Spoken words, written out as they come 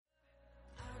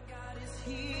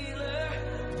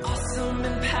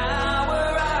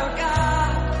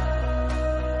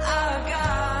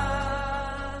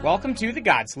Welcome to The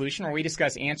God Solution, where we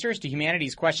discuss answers to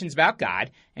humanity's questions about God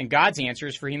and God's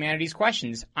answers for humanity's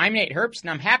questions. I'm Nate Herbst,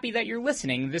 and I'm happy that you're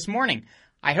listening this morning.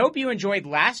 I hope you enjoyed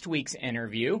last week's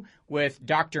interview with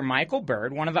Dr. Michael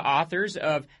Bird, one of the authors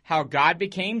of How God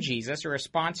Became Jesus, a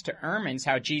response to Ehrman's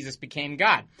How Jesus Became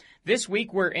God. This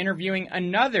week, we're interviewing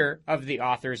another of the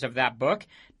authors of that book,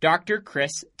 Dr.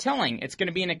 Chris Tilling. It's going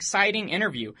to be an exciting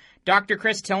interview. Dr.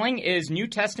 Chris Tilling is New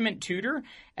Testament tutor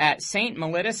at St.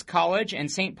 Mellitus College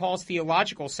and St. Paul's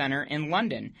Theological Center in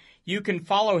London. You can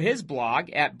follow his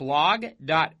blog at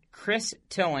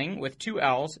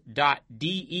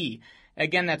blog.christilling.de.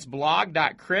 Again, that's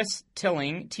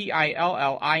blog.christilling, Tilling.de.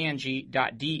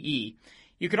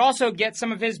 You could also get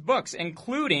some of his books,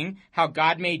 including How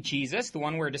God Made Jesus, the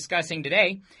one we're discussing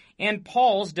today, and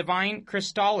Paul's Divine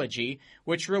Christology,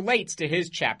 which relates to his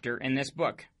chapter in this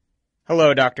book.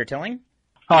 Hello, Dr. Tilling.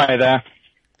 Hi there.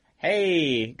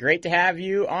 Hey, great to have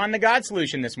you on The God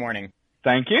Solution this morning.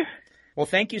 Thank you. Well,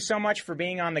 thank you so much for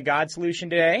being on The God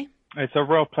Solution today. It's a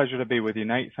real pleasure to be with you,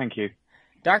 Nate. Thank you.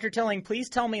 Dr. Tilling, please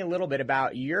tell me a little bit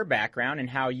about your background and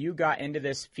how you got into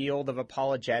this field of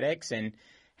apologetics and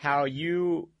how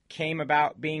you came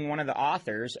about being one of the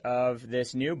authors of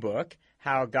this new book,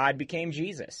 How God Became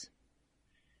Jesus.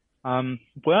 I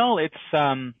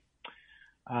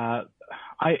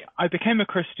became a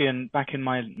Christian back in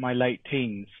my late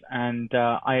teens, and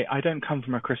I don't come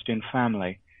from a Christian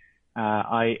family.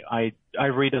 I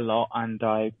read a lot, and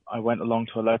I went along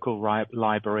to a local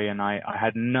library, and I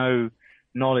had no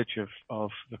knowledge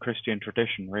of the Christian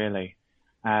tradition, really.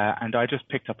 And I just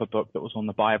picked up a book that was on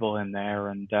the Bible in there,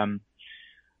 and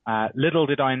little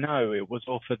did I know it was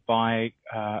authored by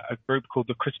a group called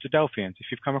the Christadelphians,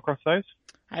 if you've come across those.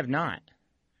 I have not.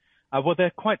 Well,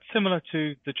 they're quite similar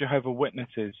to the Jehovah's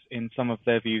Witnesses in some of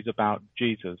their views about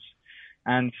Jesus.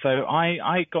 And so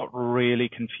I got really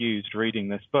confused reading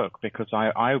this book because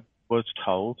I was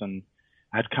told and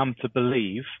had come to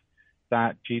believe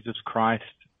that Jesus Christ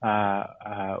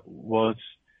was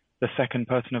the second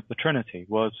person of the Trinity,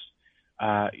 was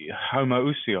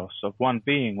homoousios, of one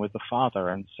being with the Father.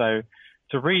 And so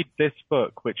to read this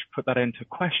book, which put that into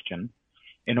question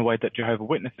in a way that Jehovah's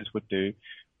Witnesses would do,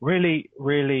 really,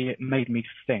 really made me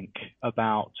think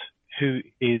about who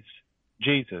is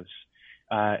Jesus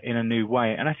in a new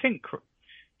way. And I think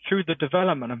through the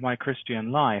development of my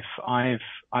Christian life,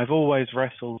 I've always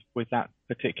wrestled with that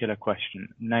particular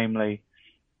question, namely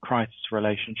Christ's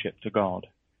relationship to God.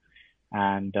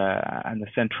 And the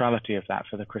centrality of that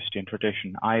for the Christian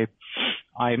tradition. I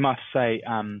must say,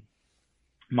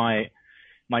 my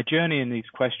journey in these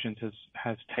questions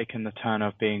has taken the turn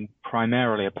of being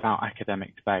primarily about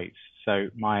academic debates. So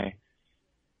my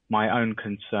own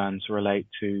concerns relate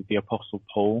to the Apostle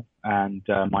Paul and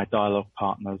my dialogue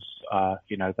partners,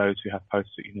 those who have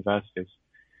posts at universities,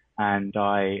 and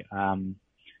I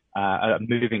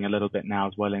moving a little bit now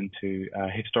as well into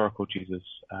historical Jesus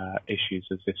issues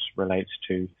as this relates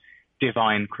to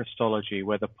divine Christology,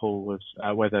 whether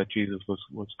Jesus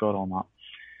was God or not.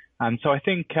 And so I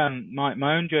think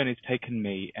my own journey has taken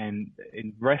me in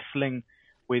wrestling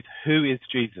with who is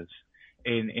Jesus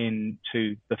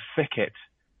into the thicket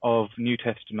of New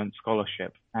Testament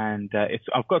scholarship. And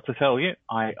I've got to tell you,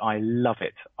 I love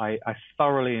it. I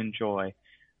thoroughly enjoy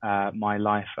my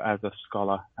life as a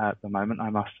scholar at the moment, I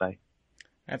must say.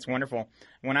 That's wonderful.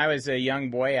 When I was a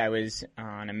young boy, I was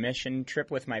on a mission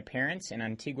trip with my parents in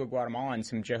Antigua, Guatemala, and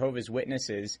some Jehovah's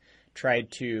Witnesses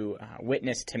tried to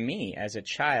witness to me as a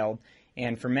child.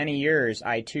 And for many years,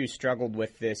 I too struggled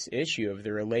with this issue of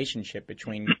the relationship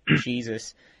between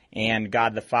Jesus and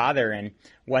God the Father and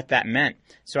what that meant.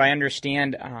 So I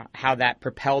understand how that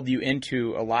propelled you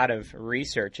into a lot of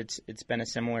research. It's been a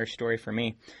similar story for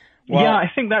me. Well, yeah, I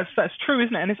think that's true,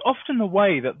 isn't it? And it's often the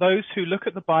way that those who look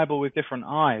at the Bible with different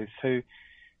eyes, who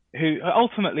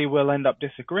ultimately will end up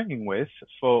disagreeing with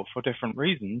for different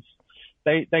reasons,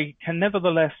 they can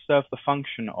nevertheless serve the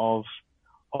function of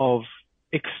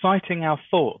exciting our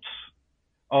thoughts,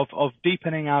 of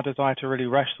deepening our desire to really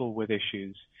wrestle with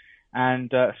issues.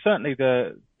 And certainly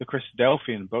the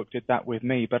Christadelphian book did that with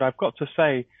me. But I've got to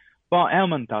say, Bart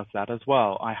Ehrman does that as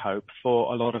well, I hope,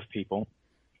 for a lot of people.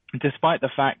 Despite the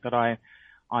fact that I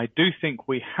do think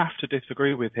we have to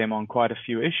disagree with him on quite a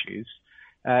few issues,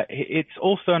 it's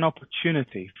also an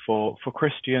opportunity for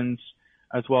Christians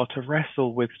as well to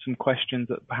wrestle with some questions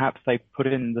that perhaps they put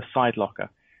in the side locker.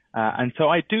 And so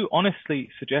I do honestly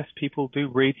suggest people do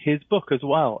read his book as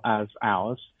well as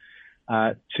ours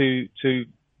to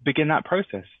begin that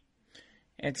process.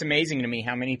 It's amazing to me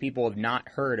how many people have not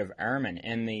heard of Ehrman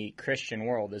in the Christian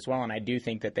world as well, and I do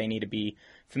think that they need to be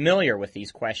familiar with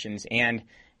these questions and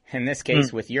in this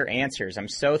case with your answers. I'm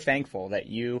so thankful that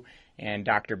you and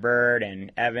Dr. Bird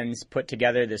and Evans put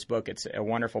together this book. It's a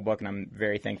wonderful book, and I'm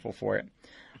very thankful for it.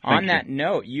 On that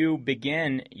note, you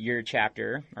begin your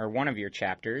chapter, or one of your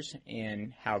chapters,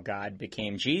 in How God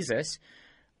Became Jesus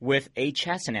with a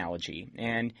chess analogy.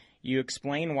 And you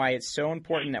explain why it's so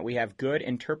important that we have good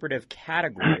interpretive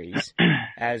categories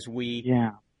as we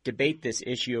debate this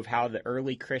issue of how the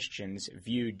early Christians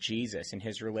viewed Jesus and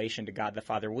his relation to God the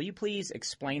Father. Will you please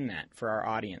explain that for our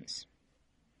audience?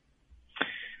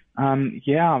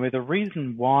 The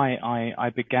reason why I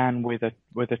began with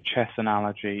a chess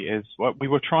analogy is we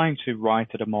were trying to write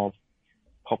at a more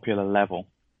popular level,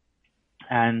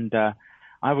 and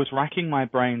I was racking my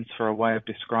brains for a way of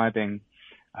describing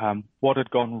what had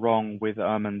gone wrong with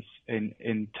Ehrman's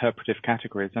interpretive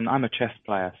categories. And I'm a chess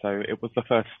player, so it was the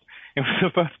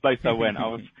first place I went. I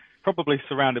was probably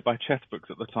surrounded by chess books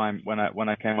at the time when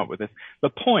I came up with this. The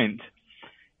point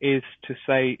is to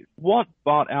say what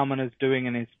Bart Ehrman is doing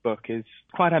in his book is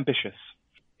quite ambitious.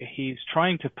 He's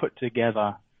trying to put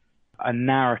together a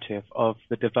narrative of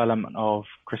the development of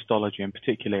Christology, and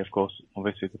particularly, of course,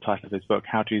 obviously the title of his book,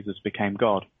 How Jesus Became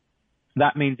God.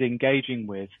 That means engaging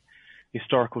with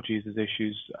historical Jesus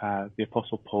issues, the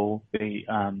Apostle Paul, the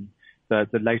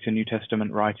later New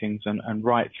Testament writings, and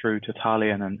right through to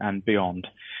Tertullian and beyond.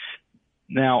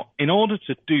 Now, in order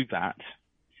to do that,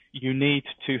 you need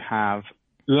to have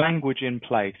language in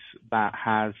place that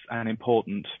has an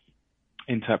important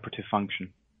interpretive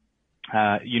function.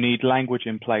 You need language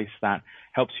in place that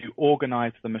helps you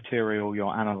organize the material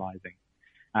you're analyzing.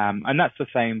 And that's the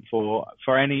same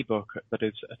for any book that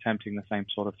is attempting the same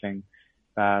sort of thing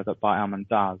that Bart Ehrman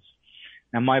does.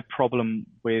 Now, my problem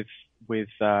with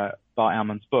Bart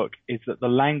Ehrman's book is that the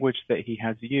language that he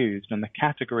has used and the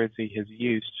categories he has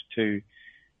used to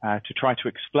try to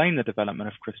explain the development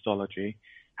of Christology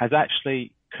has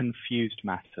actually confused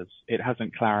matters. It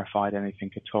hasn't clarified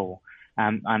anything at all.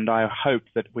 And I hope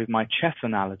that with my chess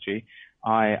analogy,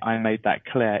 I made that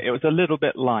clear. It was a little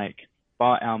bit like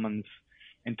Bart Ehrman's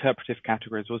interpretive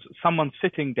categories was someone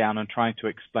sitting down and trying to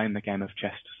explain the game of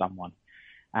chess to someone.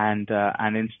 And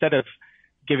instead of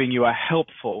giving you a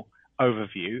helpful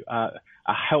overview,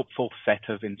 a helpful set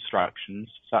of instructions,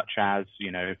 such as,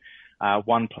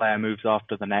 one player moves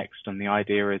after the next and the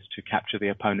idea is to capture the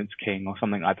opponent's king or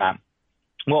something like that.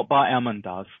 What Bart Ehrman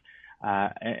does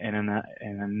in an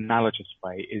analogous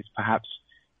way is perhaps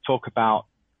talk about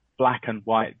black and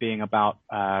white being about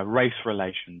race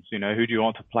relations. Who do you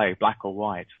want to play, black or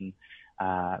white? And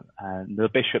the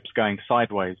bishop's going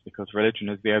sideways because religion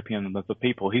is the opium of the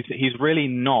people. He's really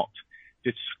not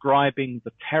describing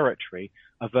the territory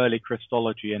of early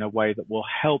Christology in a way that will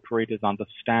help readers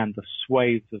understand the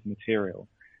swathes of material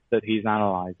that he's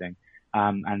analyzing.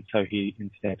 And so he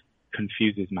instead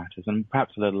confuses matters. And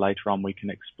perhaps a little later on we can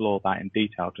explore that in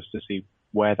detail just to see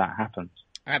where that happens.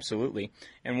 Absolutely.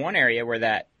 And one area where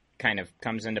that kind of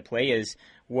comes into play is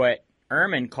what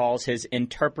Ehrman calls his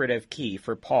interpretive key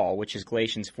for Paul, which is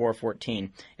Galatians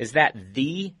 4:14. Is that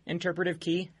the interpretive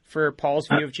key for Paul's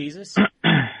view of Jesus?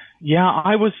 Yeah,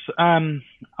 I was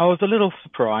a little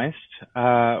surprised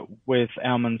with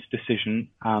Ehrman's decision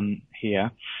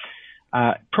here.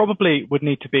 Probably would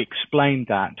need to be explained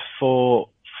that for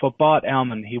Bart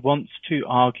Ehrman, he wants to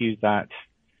argue that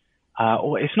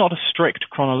it's not a strict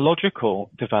chronological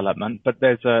development, but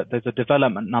there's a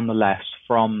development nonetheless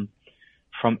from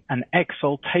an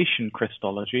exaltation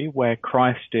Christology where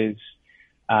Christ is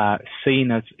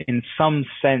seen as, in some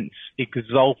sense,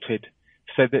 exalted.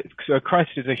 So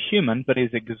Christ is a human, but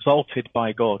is exalted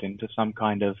by God into some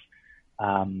kind of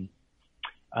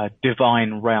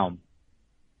divine realm.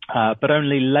 But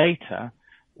only later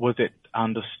was it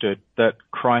understood that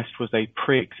Christ was a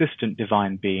pre-existent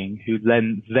divine being who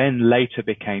then later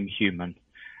became human.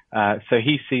 So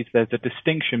he sees there's a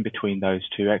distinction between those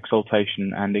two,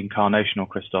 exaltation and incarnational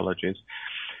Christologies.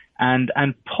 And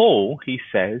Paul, he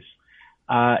says,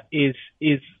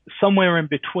 is somewhere in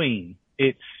between.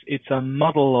 It's a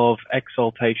muddle of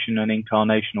exaltation and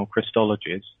incarnational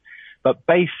Christologies. But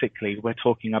basically, we're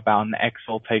talking about an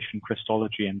exaltation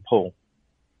Christology in Paul.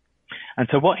 And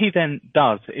so what he then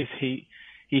does is he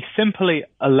simply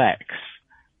elects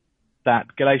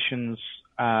that Galatians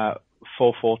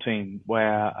 4:14,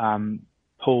 where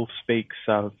Paul speaks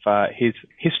of his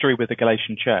history with the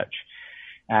Galatian church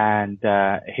and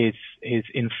his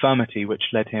infirmity,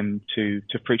 which led him to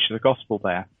preach the gospel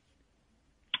there,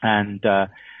 and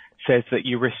says that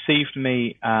you received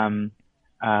me as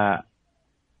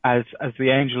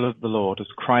the angel of the Lord, as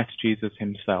Christ Jesus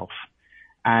himself.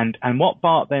 And what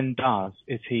Bart then does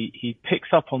is he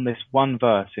picks up on this one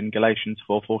verse in Galatians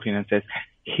 4:14 and says,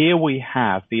 here we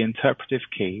have the interpretive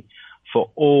key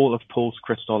for all of Paul's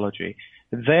Christology.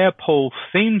 There, Paul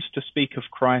seems to speak of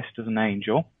Christ as an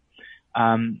angel,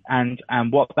 and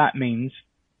what that means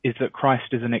is that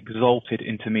Christ is an exalted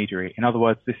intermediary. In other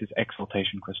words, this is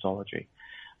exaltation Christology.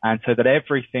 And so that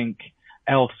everything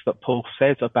else that Paul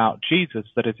says about Jesus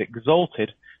that is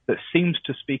exalted, that seems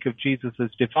to speak of Jesus as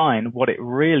divine, what it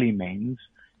really means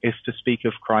is to speak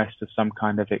of Christ as some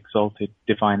kind of exalted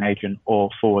divine agent or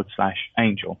 /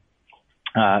 angel.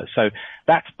 So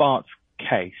that's Barth's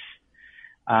case.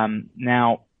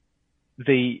 Now,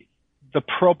 the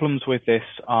problems with this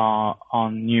are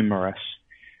numerous.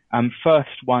 First,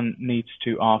 one needs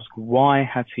to ask, why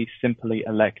has he simply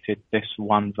elected this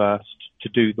one verse to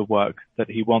do the work that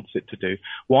he wants it to do?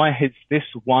 Why is this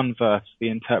one verse the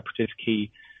interpretive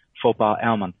key for Bart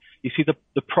Ehrman? You see,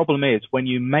 the problem is when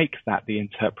you make that the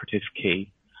interpretive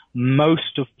key,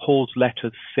 most of Paul's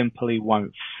letters simply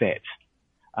won't fit.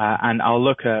 And I'll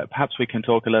look at, perhaps we can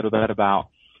talk a little bit about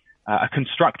a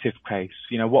constructive case,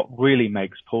 what really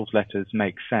makes Paul's letters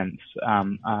make sense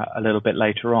a little bit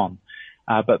later on.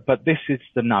 But this is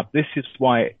the nub. This is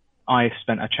why I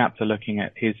spent a chapter looking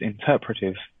at his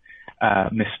interpretive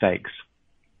mistakes,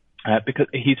 because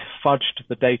he's fudged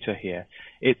the data here.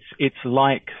 It's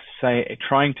like, say,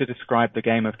 trying to describe the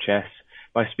game of chess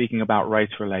by speaking about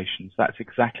race relations. That's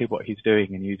exactly what he's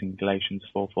doing in using Galatians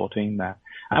 4:14 there.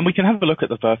 And we can have a look at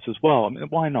the verse as well. I mean,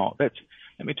 why not? Let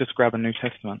me just grab a New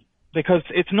Testament. Because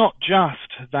it's not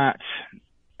just that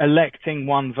electing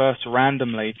one verse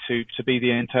randomly to be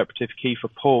the interpretive key for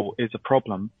Paul is a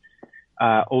problem,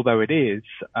 although it is,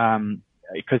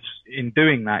 because in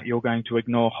doing that, you're going to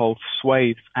ignore whole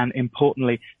swathes and,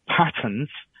 importantly, patterns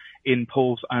in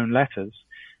Paul's own letters.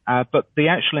 But the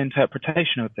actual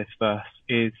interpretation of this verse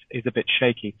is a bit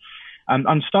shaky.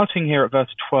 I'm starting here at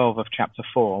verse 12 of chapter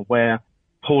 4, where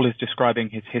Paul is describing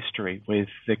his history with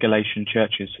the Galatian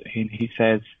churches. He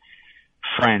says,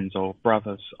 "Friends or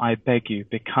brothers, I beg you,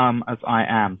 become as I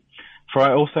am, for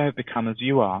I also have become as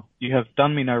you are. You have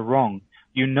done me no wrong.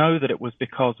 You know that it was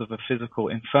because of a physical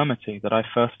infirmity that I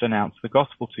first announced the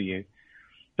gospel to you.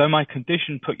 Though my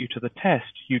condition put you to the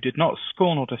test, you did not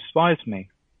scorn or despise me,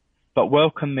 but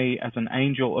welcome me as an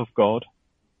angel of God,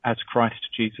 as Christ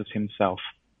Jesus himself."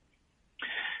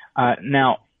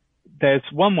 Now,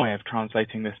 there's one way of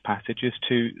translating this passage is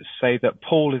to say that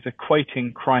Paul is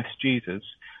equating Christ Jesus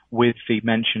with the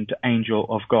mentioned angel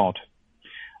of God.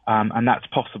 And that's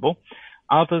possible.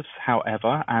 Others,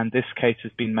 however, and this case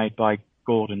has been made by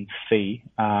Gordon Fee,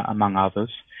 among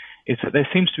others, is that there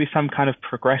seems to be some kind of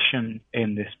progression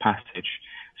in this passage.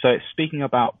 So it's speaking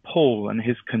about Paul and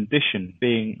his condition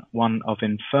being one of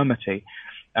infirmity,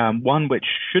 one which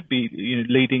should be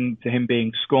leading to him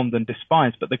being scorned and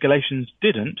despised, but the Galatians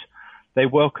didn't. They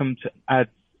welcomed a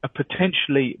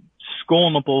potentially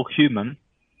scornable human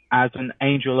as an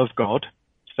angel of God.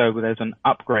 So there's an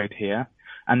upgrade here.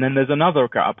 And then there's another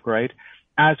upgrade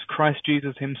as Christ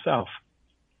Jesus himself.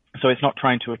 So it's not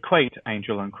trying to equate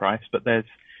angel and Christ, but there's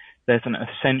an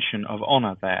ascension of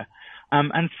honor there.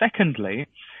 And secondly,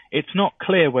 it's not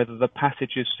clear whether the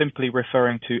passage is simply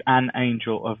referring to an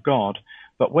angel of God,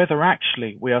 but whether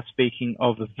actually we are speaking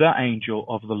of the angel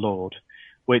of the Lord,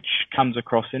 which comes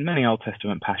across in many Old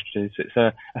Testament passages. It's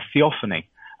a theophany.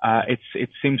 It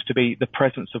seems to be the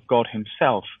presence of God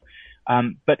himself.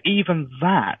 But even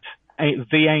that,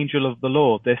 the angel of the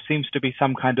Lord, there seems to be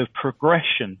some kind of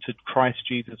progression to Christ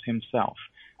Jesus himself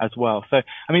as well. So,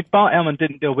 I mean, Bart Ehrman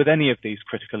didn't deal with any of these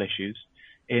critical issues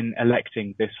in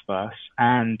electing this verse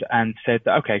and said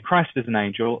that, okay, Christ is an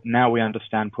angel. Now we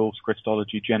understand Paul's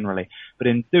Christology generally. But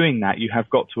in doing that, you have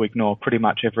got to ignore pretty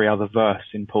much every other verse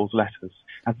in Paul's letters.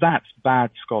 And that's bad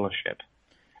scholarship.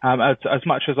 As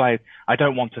much as I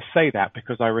don't want to say that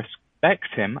because I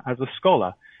respect him as a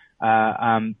scholar,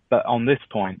 but on this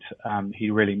point,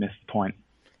 he really missed the point.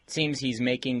 It seems he's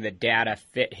making the data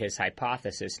fit his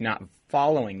hypothesis, not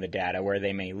following the data where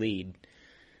they may lead.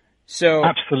 So,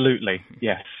 absolutely,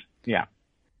 yes, yeah.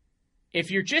 If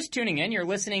you're just tuning in, you're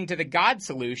listening to The God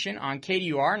Solution on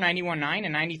KDUR 91.9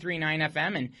 and 93.9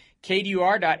 FM and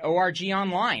KDUR.org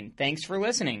online. Thanks for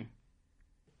listening.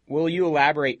 Will you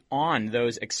elaborate on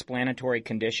those explanatory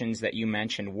conditions that you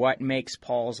mentioned? What makes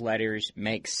Paul's letters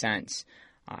make sense?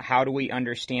 How do we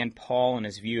understand Paul and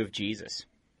his view of Jesus?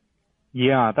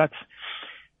 Yeah, that's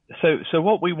so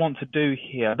what we want to do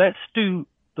here, let's do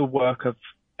the work of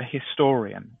a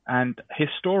historian. And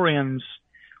historians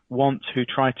want to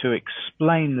try to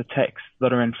explain the texts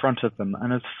that are in front of them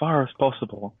and as far as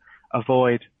possible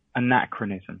avoid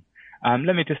anachronism.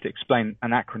 Let me just explain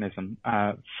anachronism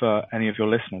for any of your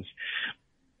listeners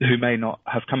who may not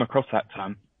have come across that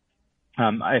term.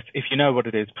 If you know what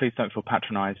it is, please don't feel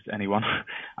patronized, anyone.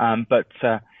 But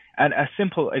a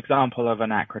simple example of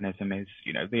anachronism is,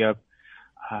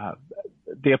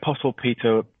 the Apostle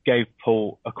Peter gave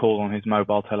Paul a call on his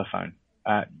mobile telephone.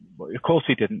 Of course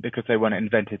he didn't, because they weren't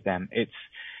invented then.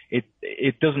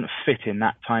 It doesn't fit in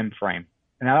that time frame.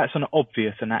 Now that's an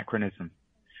obvious anachronism,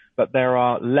 but there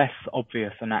are less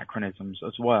obvious anachronisms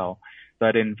as well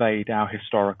that invade our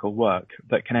historical work,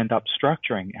 that can end up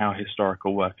structuring our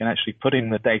historical work and actually putting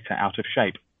the data out of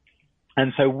shape.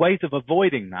 And so ways of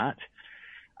avoiding that,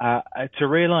 to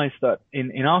realize that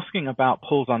in asking about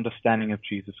Paul's understanding of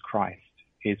Jesus Christ,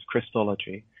 his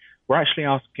Christology, we're actually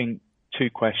asking two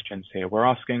questions here. We're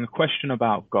asking a question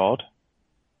about God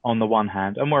on the one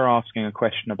hand, and we're asking a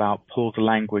question about Paul's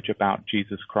language about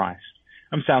Jesus Christ.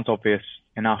 Sounds obvious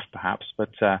enough, perhaps,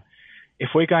 but if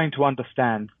we're going to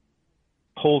understand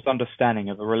Paul's understanding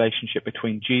of the relationship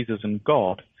between Jesus and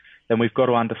God, then we've got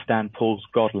to understand Paul's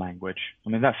God language. I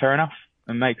mean, that's fair enough?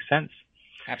 It makes sense?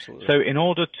 Absolutely. So in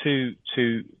order to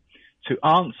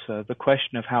answer the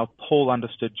question of how Paul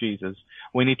understood Jesus,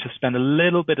 we need to spend a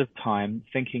little bit of time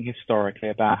thinking historically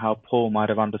about how Paul might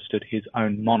have understood his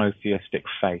own monotheistic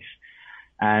faith.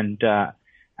 And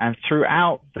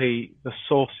throughout the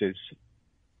sources,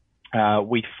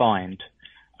 we find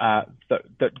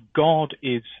that God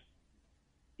is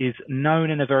known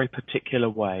in a very particular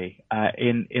way,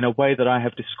 in a way that I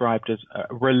have described as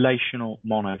relational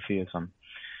monotheism.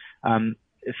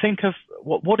 Think of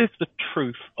what is the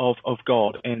truth of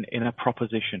God in a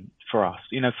proposition for us.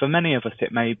 For many of us,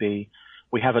 it may be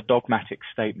we have a dogmatic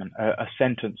statement, a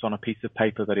sentence on a piece of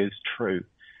paper that is true,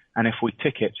 and if we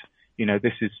tick it,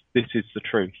 this is the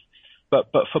truth.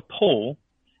 But for Paul,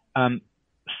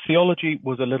 theology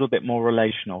was a little bit more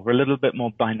relational, a little bit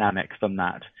more dynamic than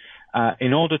that.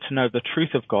 In order to know the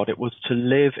truth of God, it was to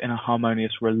live in a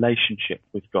harmonious relationship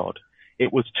with God.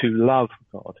 It was to love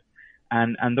God.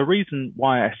 And the reason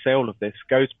why I say all of this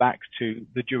goes back to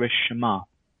the Jewish Shema.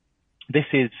 This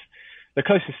is the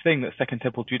closest thing that Second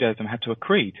Temple Judaism had to a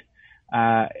creed.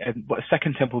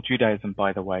 Second Temple Judaism,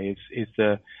 by the way, is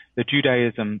the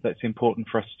Judaism that's important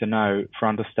for us to know for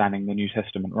understanding the New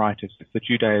Testament writers. It's the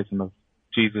Judaism of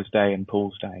Jesus' day and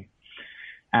Paul's day.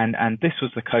 And this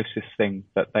was the closest thing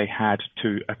that they had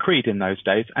to a creed in those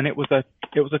days. And it was a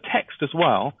text as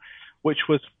well, which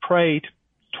was prayed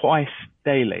twice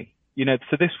daily.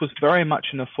 So this was very much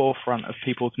in the forefront of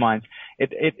people's minds.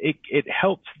 It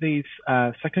helped these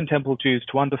Second Temple Jews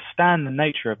to understand the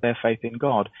nature of their faith in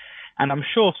God. And I'm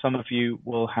sure some of you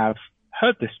will have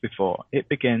heard this before. It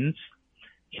begins,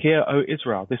 "Hear, O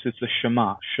Israel." This is the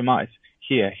Shema. Shema is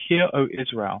here. "Hear, O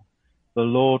Israel, the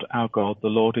Lord our God, the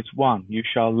Lord is one. You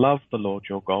shall love the Lord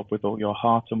your God with all your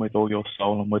heart and with all your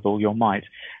soul and with all your might."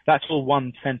 That's all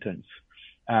one sentence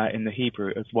in the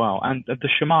Hebrew as well. And the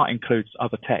Shema includes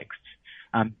other texts.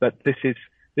 But this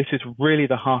is really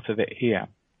the heart of it here.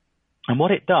 And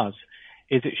what it does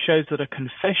is it shows that a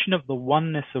confession of the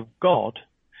oneness of God,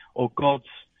 or God's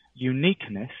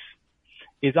uniqueness,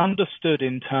 is understood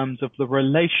in terms of the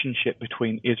relationship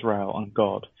between Israel and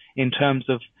God, in terms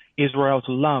of Israel's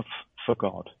love for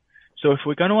God. So if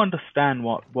we're going to understand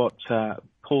what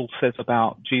Paul says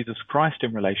about Jesus Christ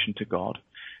in relation to God,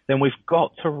 then we've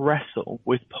got to wrestle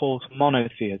with Paul's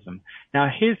monotheism. Now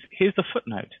here's the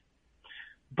footnote.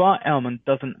 Bart Ehrman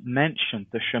doesn't mention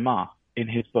the Shema in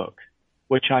his book,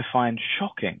 which I find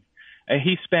shocking.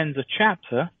 He spends a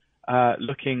chapter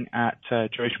looking at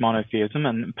Jewish monotheism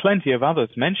and plenty of others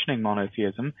mentioning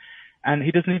monotheism, and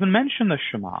he doesn't even mention the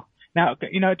Shema. Now,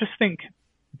 I just think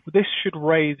this should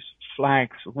raise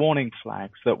flags, warning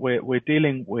flags, that we're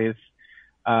dealing with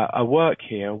a work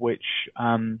here which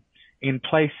in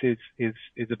places is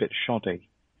a bit shoddy.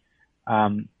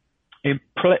 In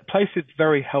places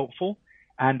very helpful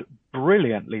and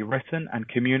brilliantly written and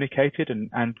communicated,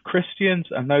 and Christians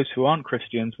and those who aren't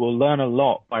Christians will learn a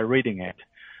lot by reading it.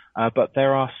 But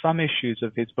there are some issues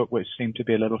of his book which seem to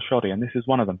be a little shoddy, and this is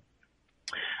one of them.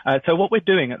 So what we're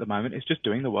doing at the moment is just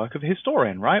doing the work of a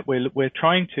historian, right? We're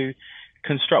trying to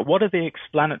construct what are the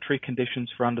explanatory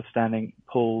conditions for understanding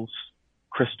Paul's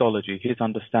Christology, his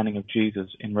understanding of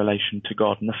Jesus in relation to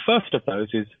God. And the first of those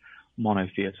is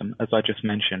monotheism, as I just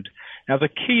mentioned. Now, the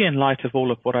key in light of all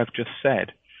of what I've just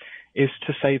said is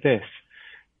to say this,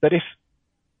 that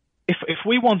if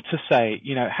we want to say,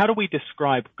 how do we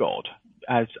describe God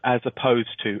as opposed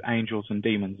to angels and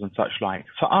demons and such like?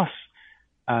 For us,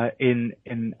 in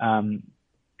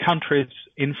countries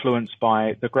influenced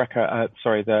by the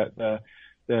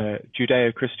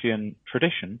Judeo-Christian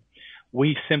tradition,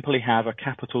 we simply have a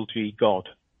capital G God,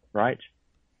 right?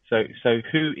 So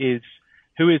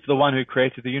who Who is the one who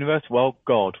created the universe? Well,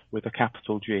 God, with a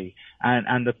capital G.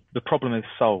 And the problem is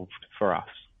solved for us.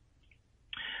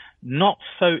 Not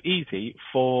so easy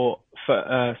for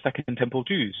Second Temple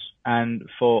Jews and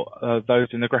for those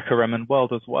in the Greco-Roman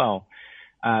world as well.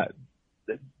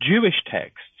 Jewish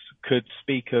texts could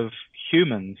speak of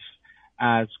humans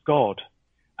as God.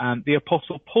 The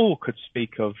Apostle Paul could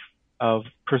speak of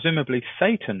presumably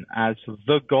Satan as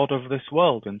the God of this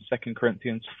world in 2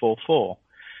 Corinthians 4:4.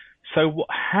 So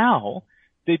how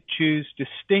did Jews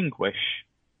distinguish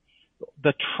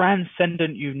the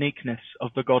transcendent uniqueness of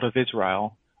the God of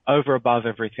Israel over above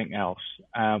everything else,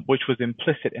 which was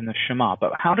implicit in the Shema?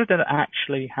 But how did it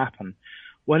actually happen?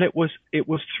 Well, it was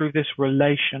through this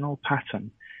relational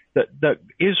pattern that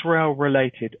Israel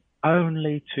related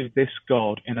only to this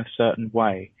God in a certain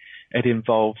way. It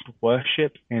involved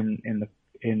worship in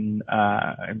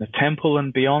the temple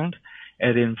and beyond.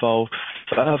 It involved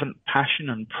fervent passion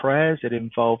and prayers. It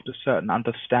involved a certain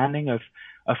understanding of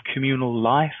communal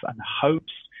life and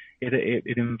hopes.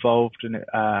 It involved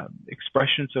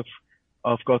expressions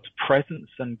of God's presence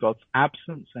and God's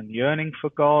absence and yearning for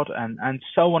God and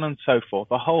so on and so forth.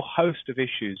 A whole host of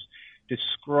issues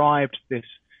described this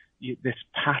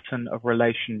pattern of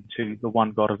relation to the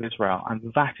one God of Israel.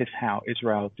 And that is how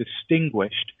Israel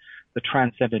distinguished the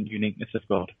transcendent uniqueness of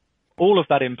God. All of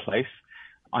that in place,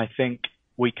 I think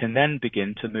we can then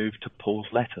begin to move to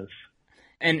Paul's letters.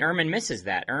 And Ehrman misses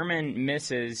that. Ehrman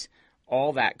misses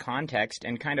all that context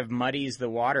and kind of muddies the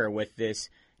water with this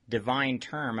divine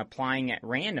term, applying it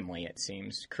randomly, it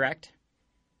seems, correct?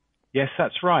 Yes,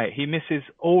 that's right. He misses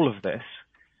all of this.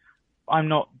 I'm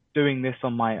not doing this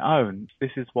on my own.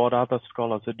 This is what other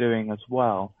scholars are doing as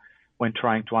well when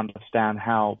trying to understand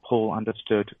how Paul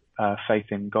understood faith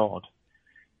in God.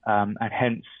 And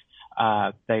hence,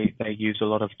 they use a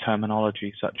lot of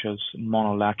terminology such as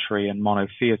monolatry and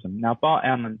monotheism. Now, Bart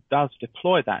Ehrman does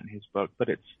deploy that in his book, but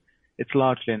it's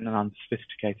largely in an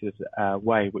unsophisticated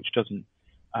way, which doesn't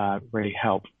really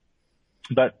help.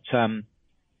 But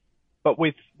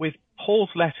with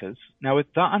Paul's letters, now with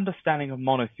that understanding of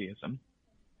monotheism,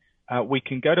 we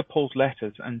can go to Paul's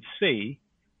letters and see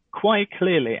quite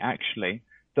clearly, actually,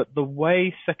 that the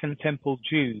way Second Temple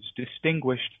Jews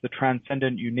distinguished the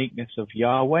transcendent uniqueness of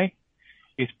Yahweh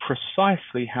is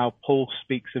precisely how Paul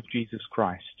speaks of Jesus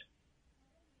Christ.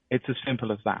 It's as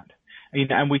simple as that.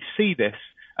 And we see this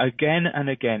again and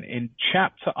again in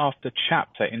chapter after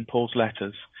chapter in Paul's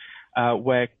letters,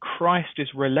 where Christ is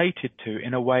related to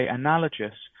in a way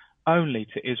analogous only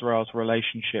to Israel's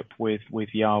relationship with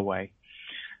Yahweh.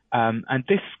 And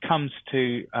this comes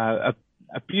to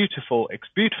a beautiful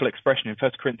expression in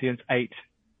 1 Corinthians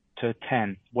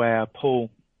 8-10, where Paul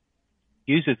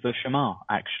uses the Shema,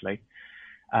 actually,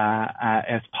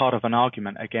 as part of an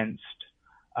argument against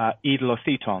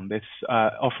idolotheton, this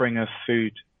offering of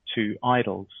food to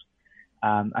idols.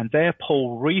 And there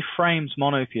Paul reframes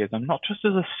monotheism, not just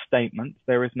as a statement,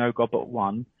 there is no God but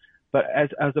one, but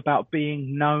as about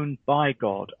being known by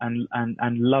God and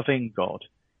loving God.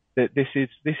 That this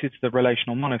is the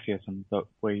relational monotheism that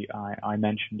I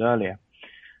mentioned earlier.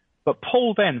 But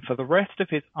Paul then, for the rest of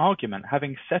his argument,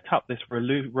 having set up this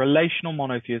relational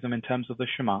monotheism in terms of the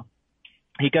Shema,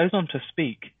 he goes on to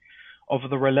speak of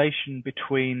the relation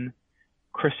between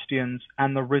Christians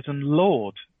and the risen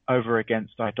Lord over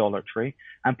against idolatry,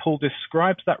 and Paul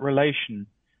describes that relation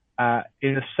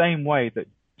in the same way that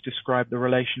described the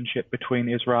relationship between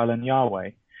Israel and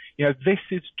Yahweh. You know, this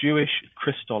is Jewish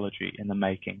Christology in the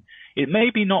making. It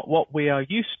may be not what we are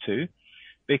used to,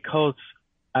 because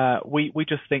we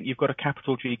just think you've got a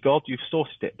capital G God, you've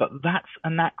sourced it, but that's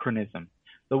anachronism.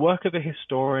 The work of a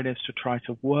historian is to try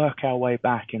to work our way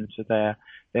back into their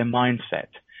mindset.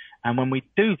 And when we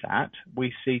do that,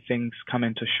 we see things come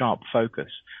into sharp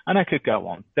focus. And I could go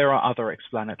on. There are other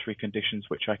explanatory conditions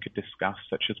which I could discuss,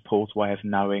 such as Paul's way of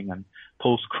knowing and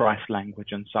Paul's Christ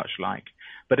language and such like.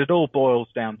 But it all boils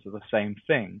down to the same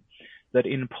thing, that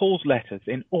in Paul's letters,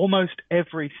 in almost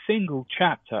every single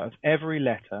chapter of every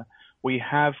letter, we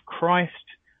have Christ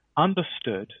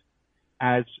understood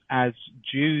as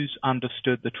Jews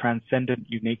understood the transcendent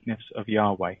uniqueness of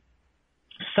Yahweh.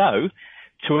 So,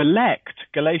 to elect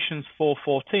Galatians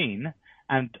 4:14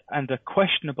 and a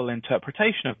questionable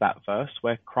interpretation of that verse,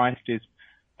 where Christ is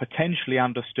potentially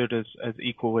understood as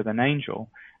equal with an angel,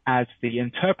 as the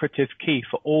interpretive key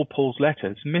for all Paul's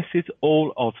letters, misses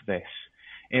all of this.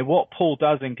 And what Paul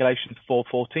does in Galatians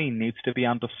 4:14 needs to be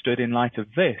understood in light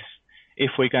of this,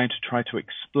 if we're going to try to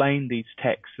explain these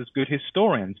texts as good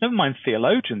historians. Never mind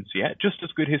theologians yet, just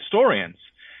as good historians.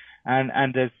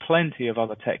 And there's plenty of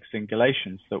other texts in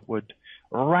Galatians that would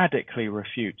radically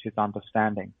refute his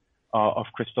understanding of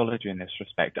Christology in this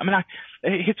respect. I mean,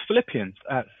 his Philippians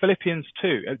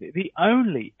 2, the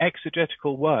only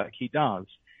exegetical work he does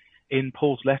in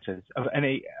Paul's letters of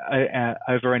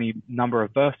over any number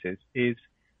of verses is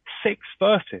 6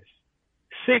 verses.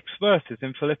 6 verses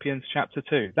in Philippians chapter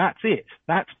 2. That's it.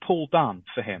 That's Paul done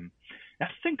for him. Now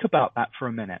think about that for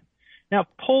a minute. Now,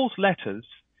 Paul's letters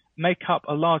make up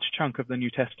a large chunk of the New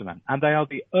Testament, and they are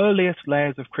the earliest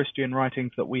layers of Christian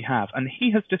writings that we have. And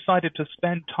he has decided to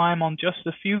spend time on just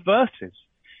a few verses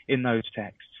in those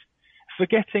texts,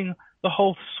 forgetting the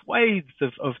whole swathes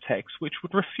of texts which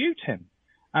would refute him.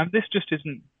 And this just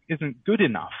isn't good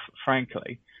enough,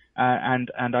 frankly. And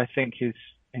I think his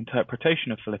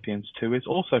interpretation of Philippians 2 is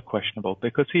also questionable,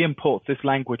 because he imports this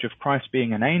language of Christ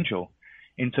being an angel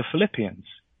into Philippians.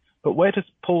 But where does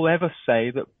Paul ever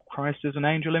say that Christ is an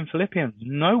angel in Philippians?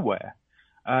 Nowhere.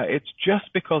 It's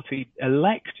just because he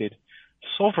elected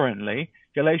sovereignly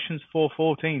Galatians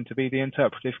 4:14 to be the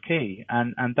interpretive key,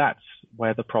 and that's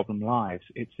where the problem lies.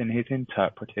 It's in his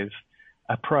interpretive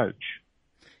approach.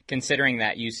 Considering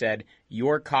that you said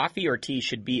your coffee or tea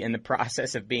should be in the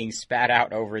process of being spat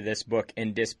out over this book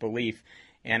in disbelief,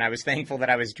 and I was thankful that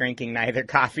I was drinking neither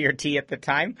coffee or tea at the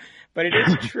time, but it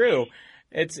is true.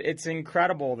 It's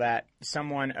incredible that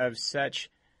someone of such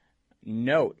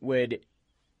note would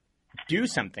do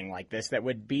something like this, that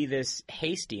would be this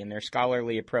hasty in their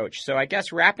scholarly approach. So I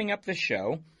guess wrapping up the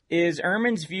show, is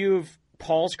Ehrman's view of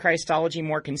Paul's Christology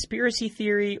more conspiracy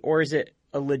theory, or is it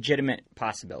a legitimate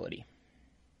possibility?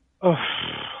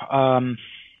 I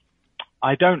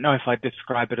don't know if I'd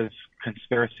describe it as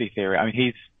conspiracy theory. I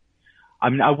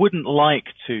wouldn't like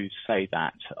to say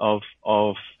that of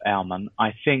Ehrman.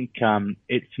 I think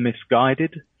it's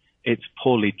misguided. It's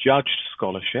poorly judged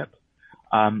scholarship.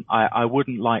 I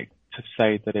wouldn't like to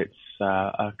say that it's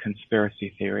a conspiracy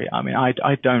theory. I mean,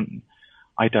 I don't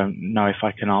know if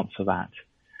I can answer that.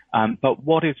 But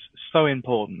what is so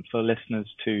important for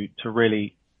listeners to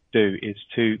really do is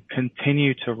to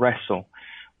continue to wrestle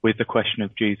with the question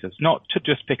of Jesus, not to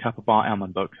just pick up a Bart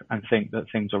Ehrman book and think that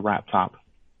things are wrapped up,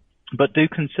 but do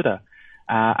consider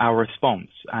our response.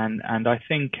 And I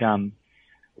think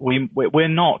we're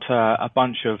not a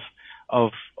bunch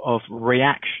of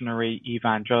reactionary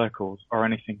evangelicals or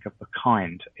anything of the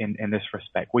kind in this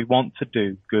respect. We want to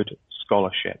do good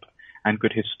scholarship and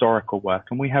good historical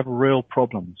work, and we have real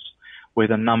problems with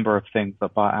a number of things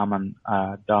that Bart Ehrman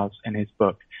does in his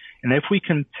book. And if we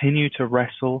continue to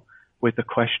wrestle with the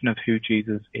question of who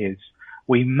Jesus is,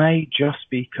 we may just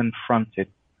be confronted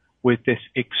with this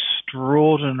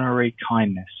extraordinary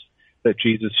kindness that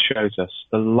Jesus shows us,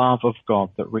 the love of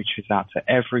God that reaches out to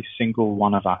every single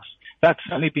one of us. That's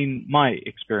certainly been my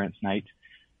experience, Nate,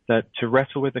 that to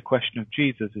wrestle with the question of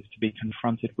Jesus is to be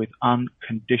confronted with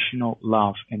unconditional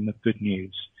love in the good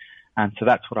news. And so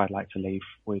that's what I'd like to leave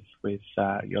with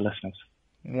your listeners.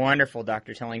 Wonderful,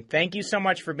 Dr. Tilling. Thank you so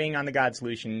much for being on The God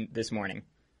Solution this morning.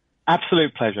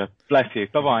 Absolute pleasure. Bless you.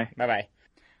 Bye-bye. Bye-bye.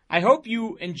 I hope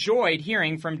you enjoyed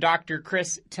hearing from Dr.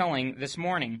 Chris Tilling this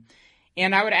morning.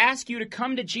 And I would ask you to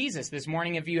come to Jesus this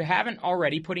morning if you haven't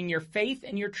already, putting your faith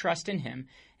and your trust in him,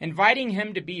 inviting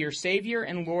him to be your Savior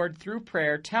and Lord through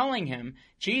prayer, telling him,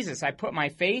 Jesus, I put my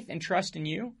faith and trust in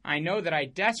you. I know that I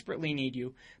desperately need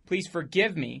you. Please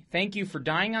forgive me. Thank you for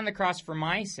dying on the cross for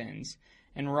my sins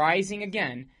and rising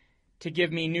again to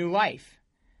give me new life.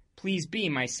 Please be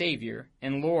my Savior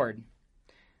and Lord.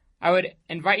 I would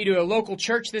invite you to a local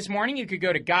church this morning. You could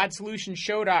go to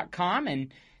GodSolutionShow.com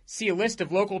and see a list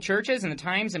of local churches and the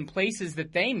times and places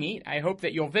that they meet. I hope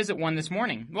that you'll visit one this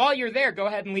morning. While you're there, go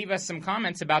ahead and leave us some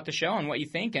comments about the show and what you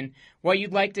think and what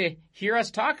you'd like to hear us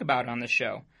talk about on the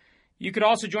show. You could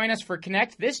also join us for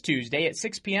Connect this Tuesday at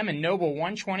 6 p.m. in Noble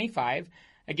 125.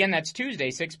 Again, that's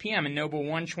Tuesday, 6 p.m. in Noble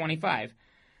 125.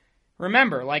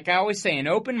 Remember, like I always say, an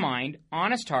open mind,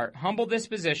 honest heart, humble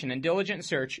disposition, and diligent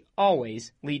search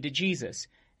always lead to Jesus.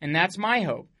 And that's my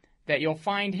hope, that you'll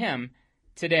find him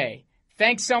today.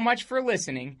 Thanks so much for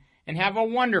listening, and have a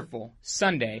wonderful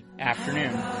Sunday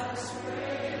afternoon.